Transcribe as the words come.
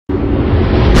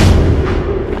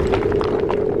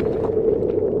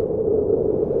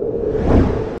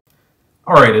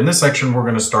All right, in this section, we're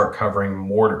going to start covering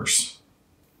mortars.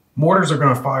 Mortars are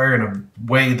going to fire in a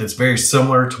way that's very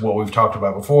similar to what we've talked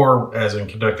about before, as in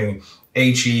conducting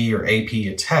HE or AP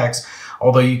attacks,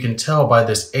 although you can tell by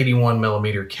this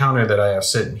 81mm counter that I have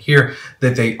sitting here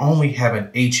that they only have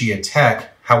an HE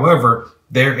attack. However,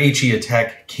 their HE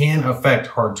attack can affect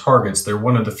hard targets. They're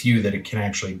one of the few that it can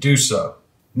actually do so.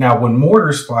 Now, when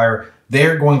mortars fire,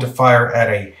 they're going to fire at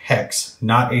a hex,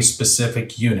 not a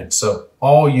specific unit. So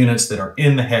all units that are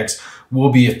in the hex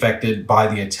will be affected by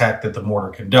the attack that the mortar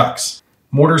conducts.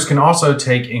 Mortars can also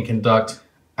take and conduct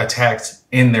attacks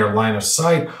in their line of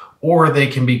sight, or they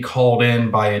can be called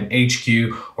in by an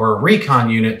HQ or a recon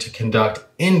unit to conduct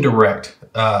indirect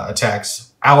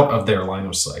attacks out of their line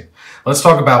of sight. Let's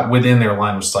talk about within their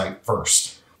line of sight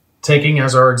first. Taking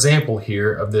as our example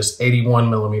here of this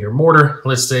 81mm mortar,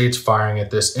 let's say it's firing at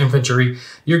this infantry,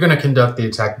 you're going to conduct the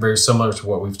attack very similar to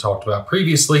what we've talked about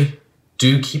previously.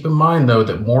 Do keep in mind though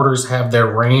that mortars have their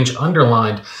range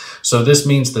underlined, so this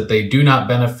means that they do not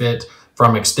benefit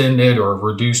from extended or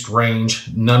reduced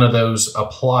range. None of those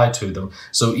apply to them.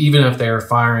 So even if they are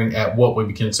firing at what would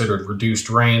be considered reduced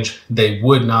range, they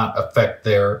would not affect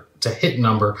their to hit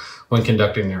number when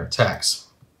conducting their attacks.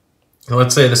 Now,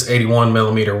 let's say this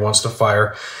 81mm wants to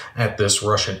fire at this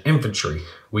Russian infantry.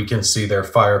 We can see their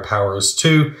firepower is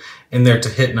 2 and their to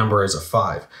hit number is a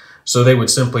 5. So they would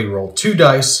simply roll 2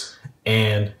 dice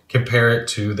and compare it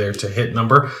to their to hit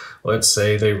number. Let's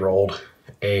say they rolled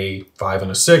a 5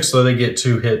 and a 6, so they get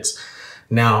 2 hits.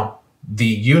 Now, the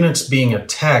units being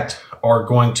attacked are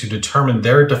going to determine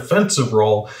their defensive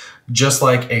roll just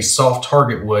like a soft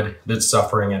target would that's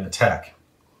suffering an attack.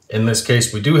 In this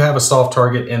case, we do have a soft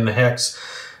target in the hex.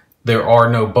 There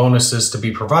are no bonuses to be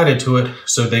provided to it,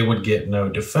 so they would get no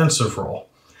defensive roll.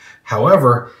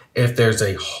 However, if there's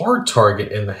a hard target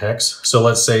in the hex, so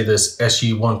let's say this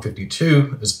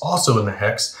SU-152 is also in the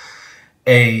hex,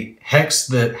 a hex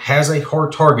that has a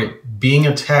hard target being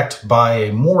attacked by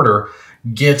a mortar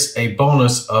gets a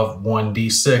bonus of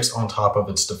 1d6 on top of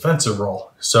its defensive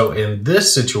roll. So in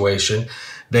this situation,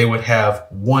 they would have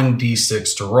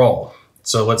 1d6 to roll.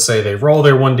 So let's say they roll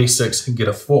their 1d6 and get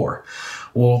a 4.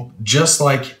 Well, just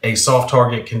like a soft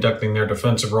target conducting their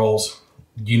defensive rolls,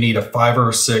 you need a 5 or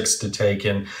a 6 to take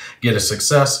and get a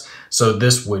success. So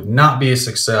this would not be a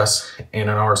success. And in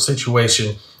our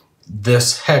situation,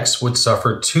 this hex would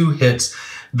suffer 2 hits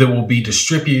that will be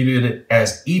distributed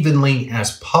as evenly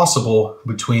as possible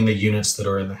between the units that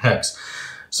are in the hex.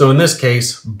 So in this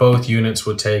case, both units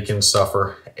would take and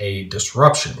suffer a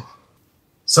disruption.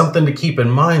 Something to keep in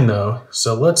mind though,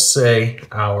 so let's say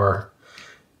our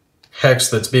hex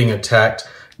that's being attacked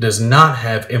does not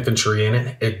have infantry in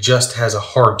it, it just has a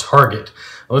hard target.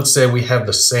 Let's say we have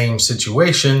the same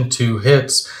situation, 2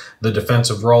 hits, the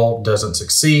defensive roll doesn't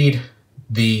succeed,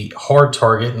 the hard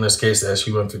target, in this case the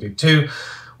SU-152,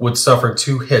 would suffer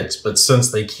 2 hits, but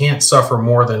since they can't suffer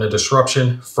more than a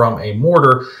disruption from a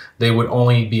mortar, they would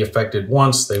only be affected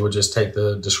once. They would just take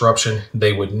the disruption.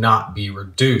 They would not be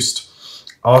reduced.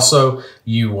 Also,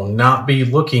 you will not be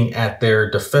looking at their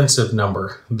defensive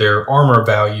number, their armor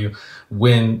value,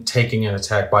 when taking an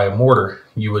attack by a mortar.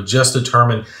 You would just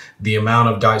determine the amount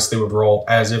of dice they would roll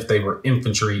as if they were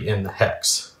infantry in the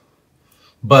hex.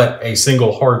 But a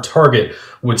single hard target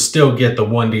would still get the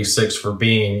 1d6 for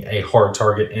being a hard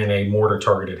target in a mortar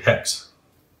targeted hex.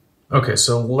 Okay,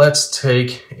 so let's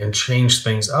take and change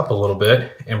things up a little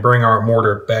bit and bring our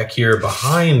mortar back here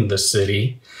behind the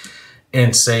city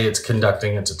and say it's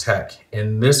conducting its attack.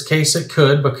 In this case, it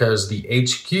could, because the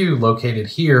HQ located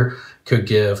here could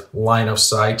give line of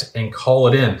sight and call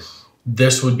it in.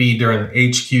 This would be during the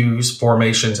HQ's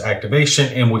formation's activation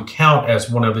and would count as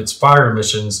one of its fire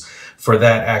missions for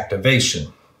that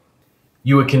activation.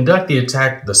 You would conduct the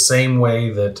attack the same way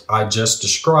that I just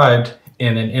described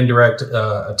in an indirect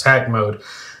attack mode.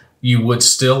 You would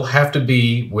still have to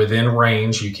be within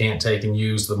range. You can't take and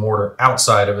use the mortar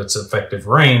outside of its effective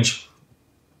range.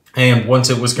 And once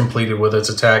it was completed with its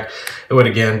attack, it would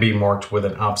again be marked with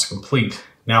an ops complete.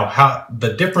 Now,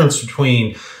 the difference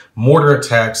between mortar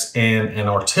attacks and an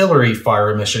artillery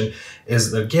fire mission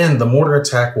is, again, the mortar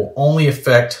attack will only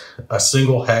affect a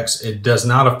single hex. It does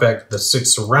not affect the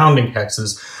 6 surrounding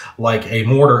hexes like a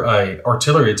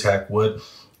artillery attack would,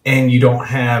 and you don't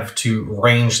have to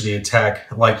range the attack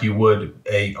like you would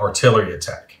a artillery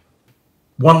attack.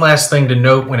 One last thing to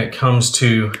note when it comes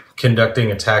to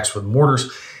conducting attacks with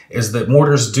mortars is that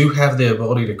mortars do have the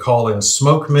ability to call in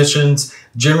smoke missions,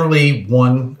 generally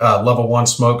level 1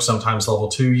 smoke, sometimes level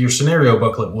 2. Your scenario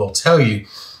booklet will tell you,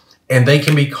 and they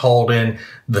can be called in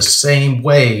the same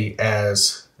way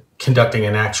as conducting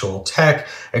an actual attack,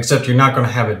 except you're not going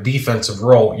to have a defensive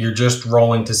roll. You're just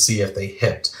rolling to see if they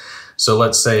hit. So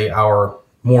let's say our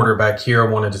mortar back here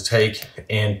wanted to take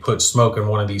and put smoke in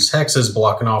one of these hexes,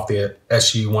 blocking off the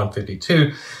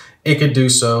SU-152. It could do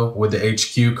so with the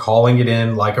HQ, calling it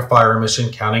in like a fire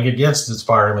mission, counting against its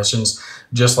fire emissions,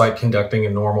 just like conducting a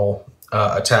normal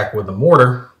attack with the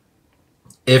mortar.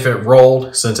 If it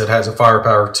rolled, since it has a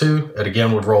firepower 2, it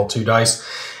again would roll 2 dice.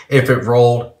 If it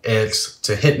rolled its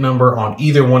to hit number on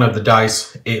either one of the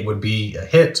dice, it would be a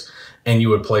hit, and you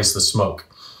would place the smoke.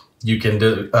 You can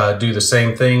do the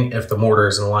same thing if the mortar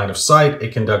is in line of sight.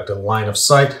 It conduct a line of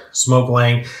sight smoke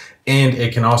laying, and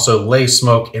it can also lay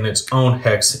smoke in its own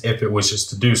hex if it wishes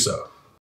to do so.